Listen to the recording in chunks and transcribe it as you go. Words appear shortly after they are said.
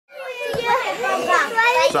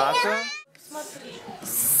Саша?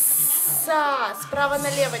 Са, справа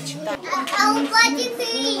налево читай.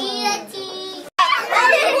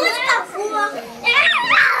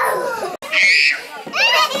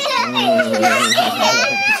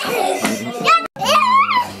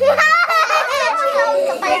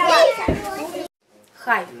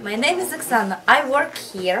 Hi, my name is Oksana. I work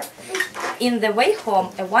here in The Way Home,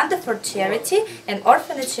 a wonderful charity and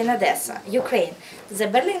orphanage in Odessa, Ukraine. The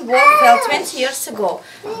Berlin Wall fell 20 years ago,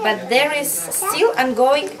 but there is still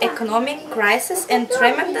ongoing economic crisis and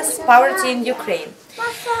tremendous poverty in Ukraine.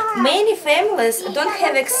 Many families don't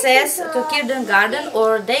have access to kindergarten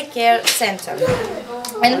or daycare center,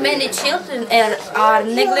 and many children are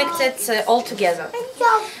neglected altogether.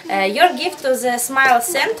 Your gift to the Smile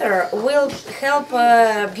Center will help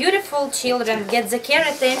beautiful children get the care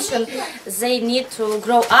attention they need to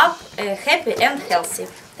grow up happy and healthy.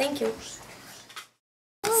 Thank you.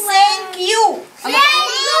 Thank you.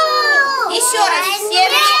 Еще раз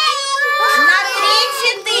всем на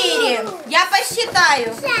 3-4. Я посчитаю.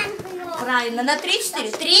 Правильно, на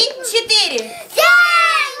 3-4. 3-4.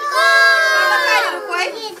 Помахали рукой.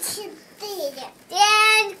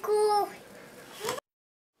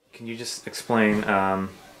 Can you just explain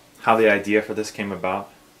how the idea for this came about?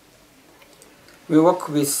 We work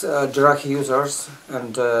with drug users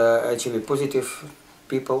and HIV positive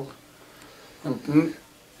people, and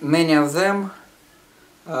many of them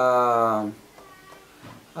have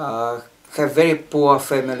very poor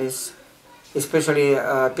families, especially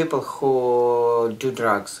people who do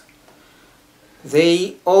drugs.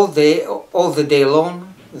 They all the day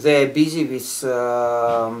long they are busy with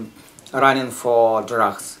running for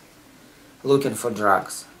drugs, looking for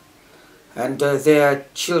drugs, and their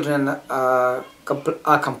children are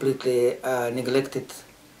completely neglected,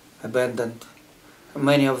 abandoned.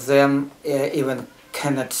 Many of them even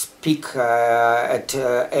cannot speak at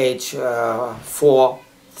age 4,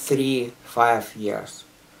 3, 5 years.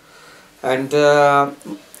 And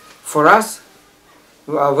for us,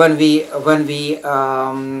 when we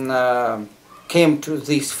came to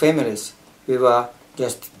these families, we were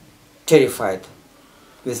just terrified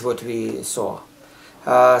with what we saw.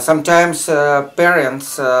 Sometimes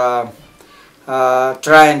parents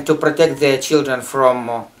trying to protect their children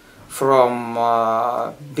from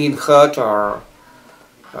being hurt or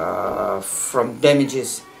from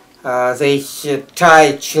damages, they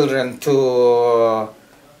tie children to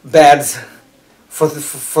beds for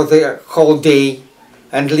the whole day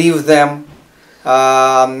and leave them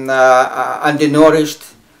undernourished.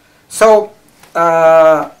 So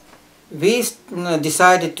we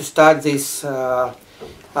decided to start this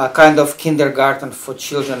kind of kindergarten for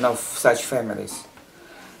children of such families,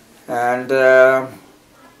 and the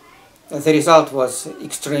result was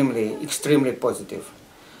extremely positive.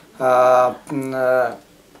 At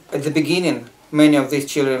the beginning, many of these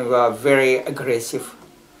children were very aggressive,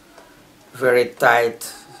 very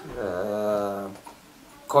tight,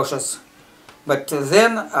 cautious, but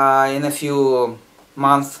then in a few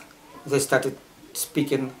months they started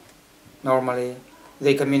speaking normally.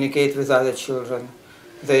 They communicate with other children.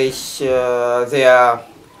 Their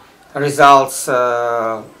results,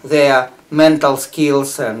 their mental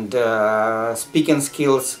skills and speaking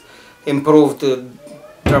skills improved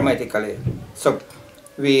dramatically. So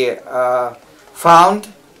we found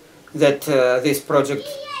that this project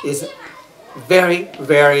is very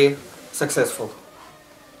successful.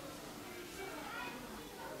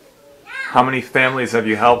 How many families have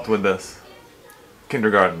you helped with this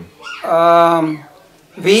kindergarten?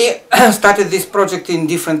 We started this project in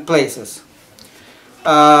different places.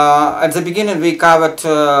 At the beginning we covered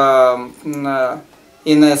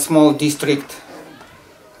in a small district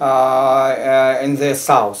in the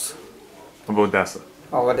south Of Odessa.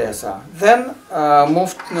 of Odessa. Then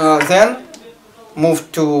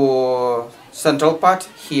moved to central part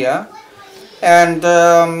here, and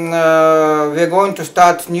we're going to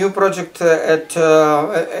start new project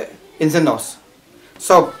in the north.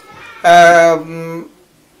 So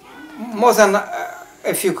more than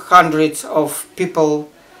a few hundreds of people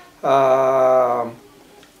have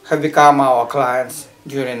become our clients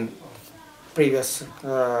during previous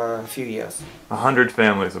few years. 100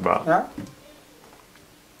 families about. Yeah.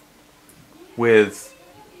 With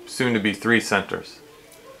soon to be 3 centers.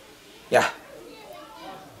 Yeah.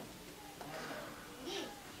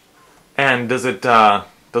 And does it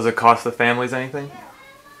cost the families anything?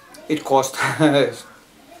 It cost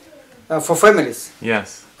for families.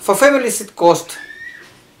 Yes. For families, it cost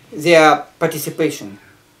their participation,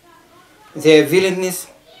 their willingness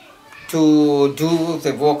to do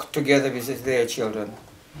the work together with their children.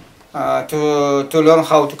 to learn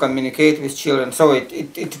how to communicate with children. So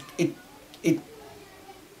it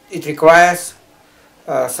requires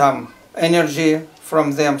some energy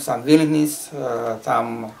from them, some willingness,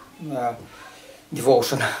 some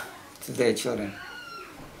devotion to their children.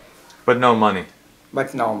 But no money.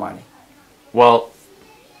 But no money. Well,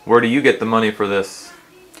 where do you get the money for this?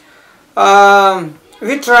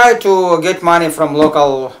 We try to get money from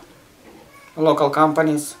local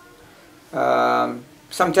companies.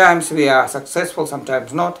 Sometimes we are successful,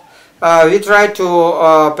 sometimes not. We try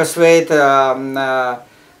to persuade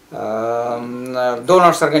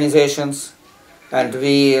donors organizations, and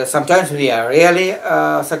sometimes we are really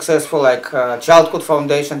successful, like Childhood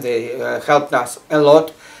Foundation. They helped us a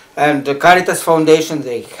lot, and the Caritas Foundation,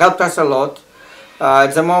 they helped us a lot.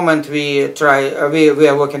 At the moment we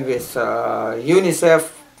are working with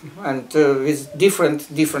UNICEF and with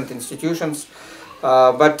different institutions,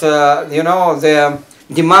 but you know, the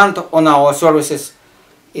demand on our services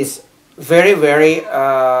is very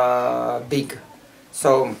big.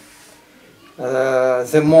 So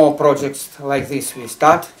the more projects like this we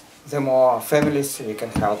start, the more families we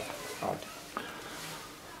can help out.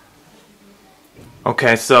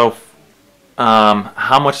 Okay, so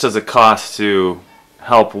how much does it cost to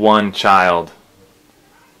help one child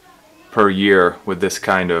per year with this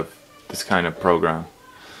kind of program?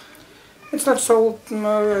 It's not so, you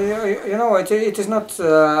know, it is not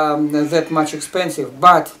that much expensive,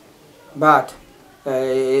 but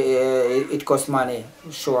it costs money,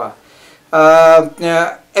 sure.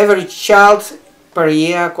 Every child per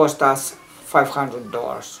year costs us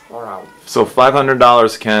 $500 around. So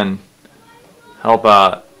 $500 can help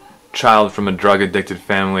a child from a drug-addicted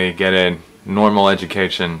family get a normal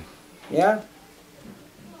education. Yeah.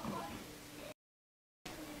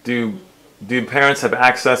 Do parents have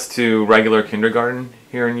access to regular kindergarten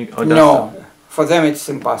here in Odessa? No, for them it's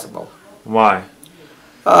impossible. Why?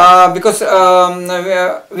 Because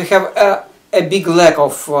we have a big lack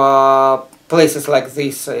of places like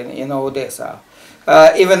this in Odessa.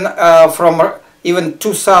 Even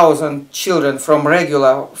 2,000 children from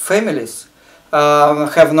regular families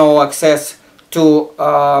have no access to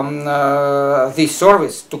this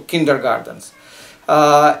service, to kindergartens.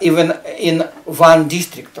 Even in one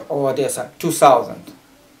district of Odessa, 2,000.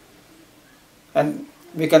 And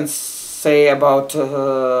we can say about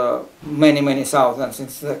many thousands in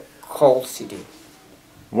the whole city.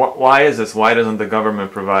 Why is this? Why doesn't the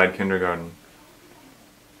government provide kindergarten?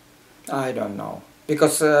 I don't know.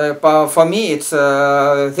 Because for me, it's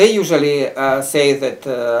they usually say that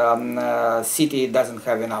city doesn't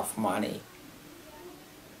have enough money.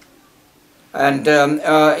 And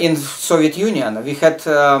in Soviet Union, we had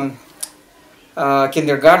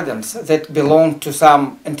kindergartens that belonged to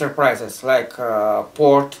some enterprises, like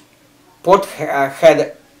Port. Port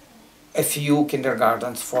had a few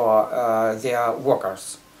kindergartens for their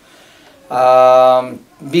workers.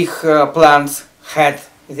 Big plants had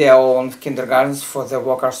their own kindergartens for the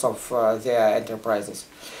workers of their enterprises.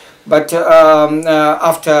 But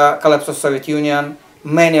after collapse of Soviet Union,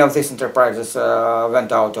 many of these enterprises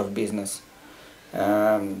went out of business.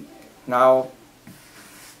 Now,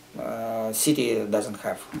 city doesn't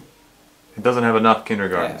have. It doesn't have enough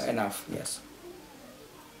kindergartens. Yeah, enough, yes.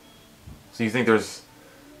 So you think there's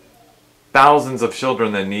thousands of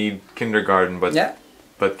children that need kindergarten, but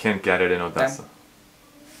can't get it in Odessa? Yeah.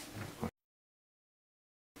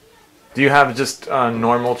 Do you have just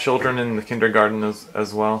normal children in the kindergarten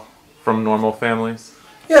as well, from normal families?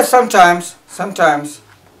 Yes, sometimes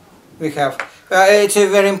we have. It's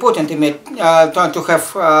very important to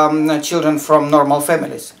have children from normal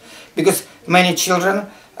families, because many children,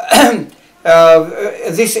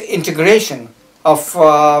 this integration of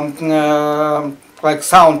like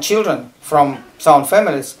sound children from sound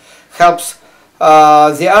families helps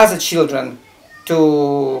the other children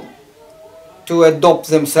to adopt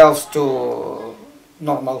themselves to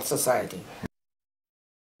normal society.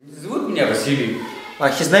 Зовут меня Василий.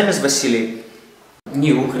 His name is Vasily.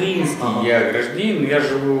 Не украинский, я гражданин, я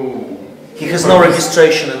живу... He has no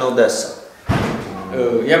registration in Odessa.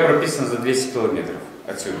 Я прописан за 200 километров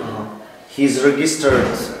отсюда. He's registered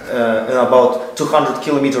about 200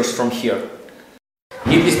 kilometers from here.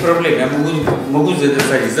 Не без проблем, я могу за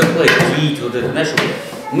это заплатить, вот это, знаешь,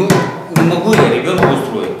 ну, не могу я ребенка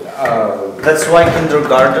устроить. That's why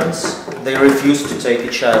kindergartens, they refuse to take a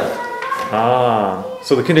child.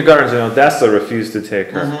 So the kindergartens in Odessa refuse to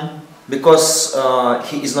take her. Because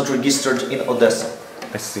he is not registered in Odessa.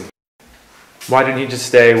 I see. Why didn't he just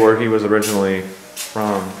stay where he was originally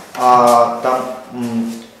from?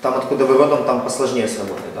 Там откуда вы родом, там посложнее с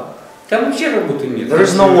работой, да? Там вообще работы нет. There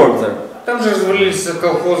is no work there. Там же развалились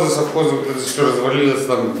колхозы, совхозы, вот это все развалилось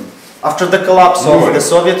там. After the collapse of the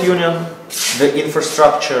Soviet Union, the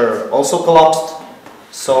infrastructure also collapsed,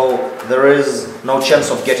 so there is no chance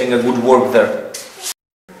of getting a good work there.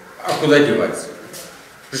 А куда деваться?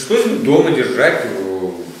 Пришлось дома держать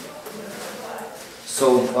его.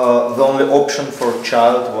 So the only option for a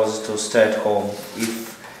child was to stay at home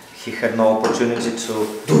if he had no opportunity to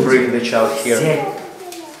bring the child here.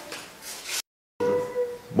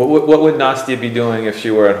 What would Nastya be doing if she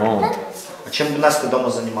were at home? А чем бы Настя дома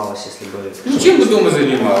занималась, если бы... Ну чем бы дома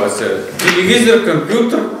занималась? Телевизор,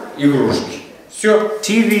 компьютер, игрушки. Все.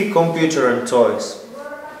 TV, computer and toys.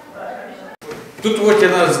 Тут вот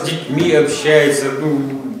она с детьми общается, ну,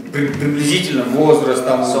 приблизительно возраст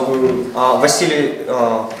там. So Vasily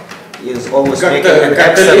is always Как-то making an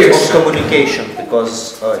accent легче. on communication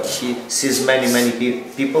because he sees many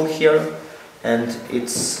people here, and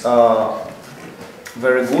it's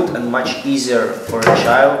very good and much easier for a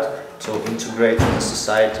child to integrate in the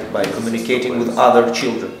society by communicating with other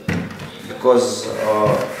children, because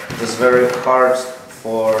it's very hard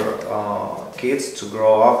for kids to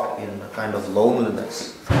grow up in a kind of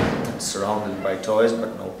loneliness, surrounded by toys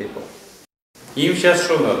but no people. Им сейчас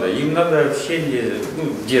что надо? Им надо общение,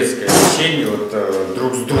 ну, детское общение вот,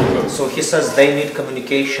 друг с другом. So he says they need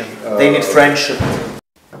communication, they need friendship.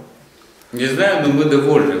 Не знаю, но мы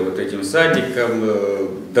довольны вот этим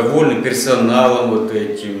садиком, довольны персоналом вот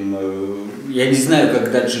этим. Я не знаю,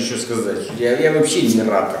 как дальше еще сказать. Я вообще не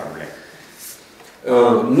рад, бля.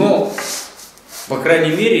 Но, по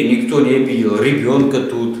крайней мере, никто не обидел ребенка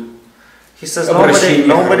тут. He says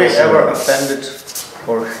nobody ever offended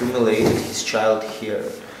or humiliated his child here,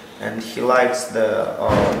 and he likes the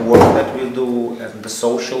work that we do and the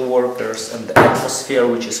social workers and the atmosphere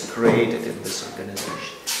which is created in this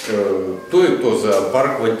organization. То и кто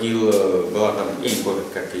зоопарк водил, была там, я не помню,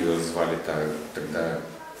 как ее звали тогда.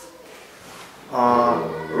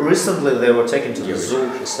 Recently they were taken to the zoo,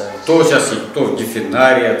 he says. То сейчас кто в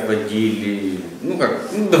дефинарий отводили, ну как,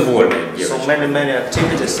 ну довольные девочки. So many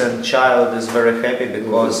activities, and child is very happy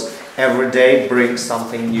because every day brings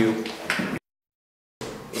something new.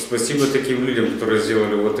 Спасибо таким людям, которые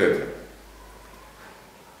сделали вот это.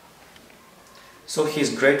 So he's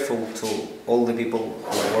grateful to all the people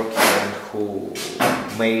who work here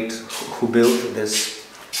and who built this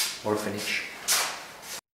orphanage.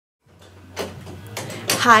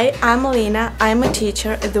 Hi, I'm Alina. I'm a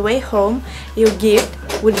teacher. At the way home, your gift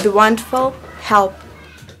would be wonderful help.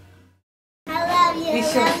 I love you,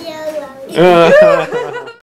 love you, love you.